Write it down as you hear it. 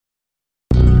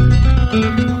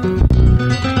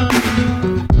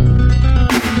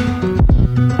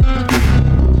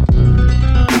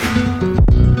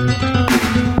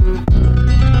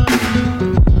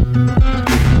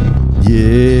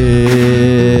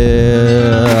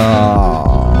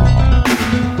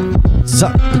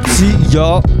Sagten sie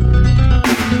ja.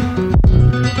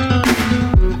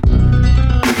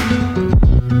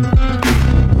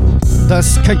 Das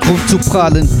ist kein Grund zu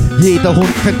prahlen, jeder Hund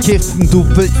kann kiffen. Du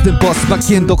willst den Boss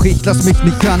markieren, doch ich lass mich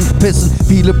nicht anpissen.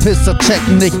 Viele Pisser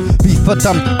checken nicht, wie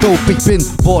verdammt dope ich bin.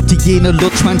 Worthygiene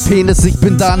lutscht mein Penis, ich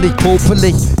bin da nicht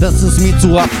popelig. Das ist mir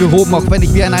zu abgehoben, auch wenn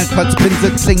ich wie ein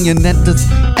Einfallspinsel klinge. Ihr nennt es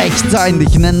echt sein,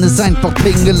 ich nenne es einfach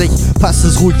pingelig. Pass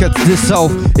es ruhig als Diss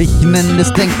auf, ich nenne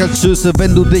es Denkanstöße.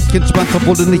 Wenn du dich entspannst,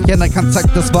 obwohl du nicht ändern kannst,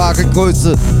 zeigt das wahre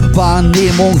Größe.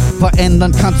 Wahrnehmung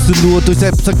verändern kannst du nur durch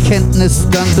Selbsterkenntnis,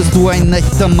 dann bist du ein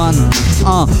echter Mann.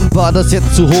 War das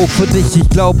jetzt zu hoch für dich? Ich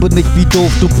glaube nicht, wie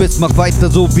doof du bist. Mach weiter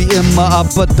so wie immer,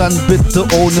 aber dann bitte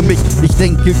ohne mich. Ich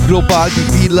denke global,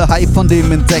 wie viele Hai von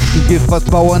dem Insektengift, was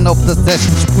Bauern auf das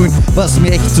Session sprühen, was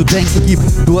mir echt zu denken gibt.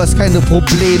 Du hast keine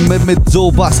Probleme mit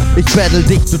sowas. Ich battle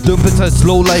dich, du dümpelst als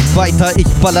Lowlife weiter. Ich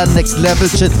baller Next Level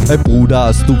Shit. Ey Bruder,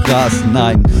 hast du Gras?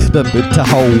 Nein, dann bitte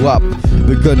hau ab.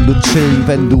 Wir können nur chillen,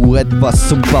 wenn du etwas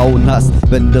zum Bauen hast.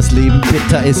 Wenn das Leben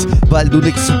bitter ist, weil du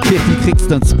nichts zu kiffen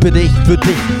kriegst, dann spitte ich für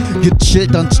dich.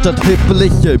 Gechillt anstatt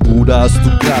hippelig. Ey Bruder, hast du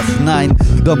Gras? Nein,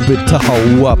 dann bitte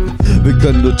hau ab. Wir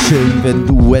können nur chillen, wenn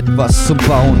du etwas zum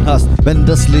Bauen hast. Wenn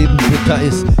das Leben bitter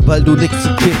ist, weil du nichts zu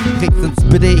kiffen kriegst, dann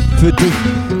spitte ich für dich.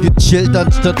 Gechillt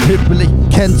anstatt hippelig.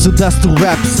 Kennst du, dass du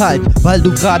rappst halt, weil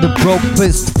du gerade broke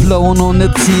bist? Flown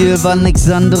ohne Ziel, weil nichts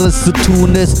anderes zu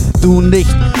tun ist. Du nicht,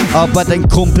 aber dein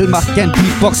Kumpel macht gern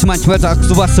Beatbox. Manchmal sagst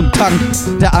du was im Tank,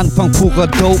 der Anfang purer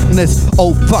Dopeness.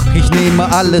 Oh fuck, ich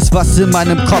nehme alles, was in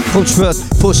meinem Kopf rumschwirrt.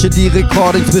 Pushe die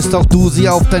Recordings, bis auch du sie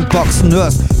auf dein Boxen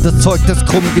hörst. Das Zeug, das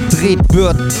krumm gedreht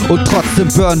wird und trotzdem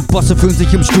burn. Bosse fühlen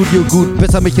sich im Studio gut,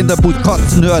 bis er mich in der Boot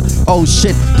kotzen hört. Oh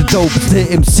shit, der dopeste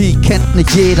MC kennt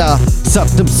nicht jeder.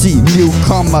 Sabt MC,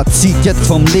 Newcomer, zieht jetzt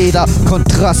vom Leder.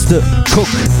 Kontraste, guck,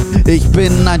 ich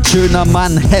bin ein schöner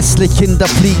Mann. Hässlich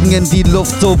hinterfliegen in die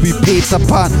Luft, so wie Peter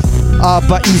Pan.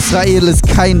 Aber Israel ist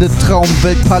keine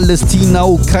Traumwelt, Palästina,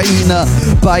 Ukraine.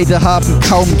 Beide haben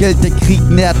kaum Geld, der Krieg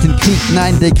nährt den Krieg.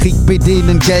 Nein, der Krieg bei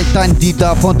denen Geld ein, die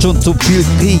davon schon zu viel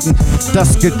kriegen.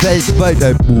 Das gilt weltweit.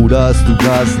 Ey Bruder, hast du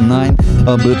Gras? Nein,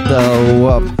 aber bitte hau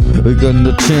ab. Wir können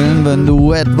nur chillen, wenn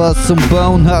du etwas zum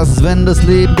Bauen hast. Wenn das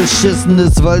Leben beschissen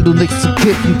ist, weil du nichts zu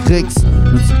kiffen kriegst,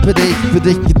 dann bitte ich für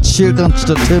dich gechillt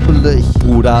anstatt hippelig.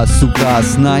 Bruder, hast du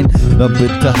Gras? Nein, dann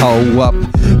bitte hau ab.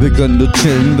 Wir können nur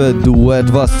chillen, wenn du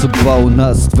etwas zu bauen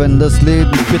hast. Wenn das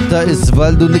Leben bitter ist,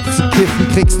 weil du nichts zu kiffen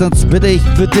kriegst, dann bitte ich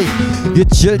für dich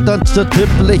gechillt anstatt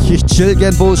hippelig. Ich chill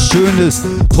gern, wo es schön ist,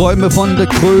 träume von der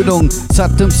Krönung.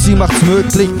 Satt MC macht's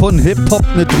möglich, von Hip-Hop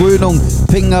ne Dröhnung.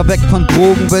 Finger weg von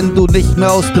Drogen, wenn du nicht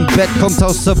mehr aus dem Bett kommst,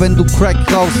 außer wenn du Crack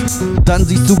rauchst. Dann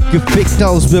siehst du gefickt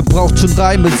aus, wer braucht schon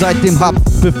Reime, seitdem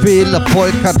Haftbefehl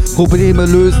Erfolg hat. Probleme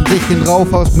lösen sich in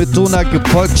Rauch aus mit so einer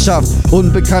Gefolgschaft.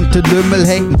 Unbekannte Lümmel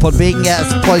hängen, von wegen er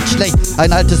ist voll schlecht.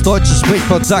 Ein altes deutsches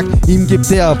Sprichwort sagt, ihm gibt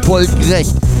der Erfolg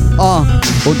recht.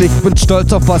 Und ich bin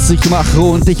stolz auf was ich mache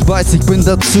und ich weiß, ich bin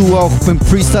dazu auch beim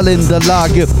Freestyle in der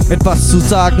Lage, etwas zu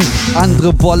sagen.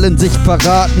 Andere wollen sich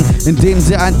verraten, indem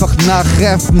sie einfach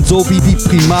nachrappen, so wie die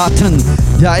Primaten.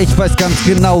 Ja, ich weiß ganz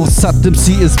genau, Satt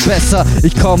MC ist besser.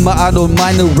 Ich komme an und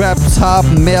meine Raps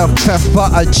haben mehr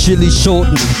Pfeffer als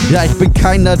Chilischoten. Ja, ich bin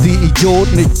keiner die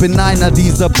Idioten, ich bin einer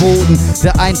dieser Boden,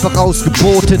 der einfach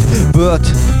ausgebotet wird.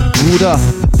 Bruder,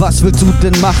 was willst du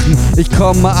denn machen? Ich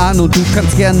komme an und du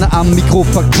kannst gerne am Mikro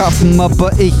verkaffen,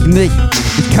 aber ich nicht.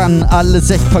 Ich kann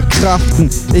alles echt verkraften.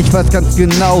 Ich weiß ganz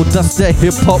genau, dass der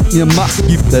Hip-Hop mir Macht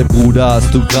gibt. Ey Bruder,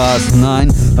 hast du Gras?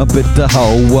 Nein, dann bitte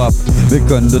hau ab. Wir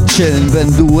können nur chillen,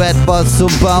 wenn du etwas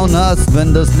zum Bauen hast.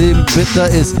 Wenn das Leben bitter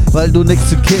ist, weil du nichts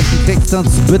zu kiffen kriegst, dann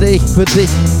bitte ich für dich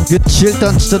gechillt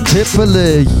anstatt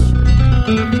hippelig.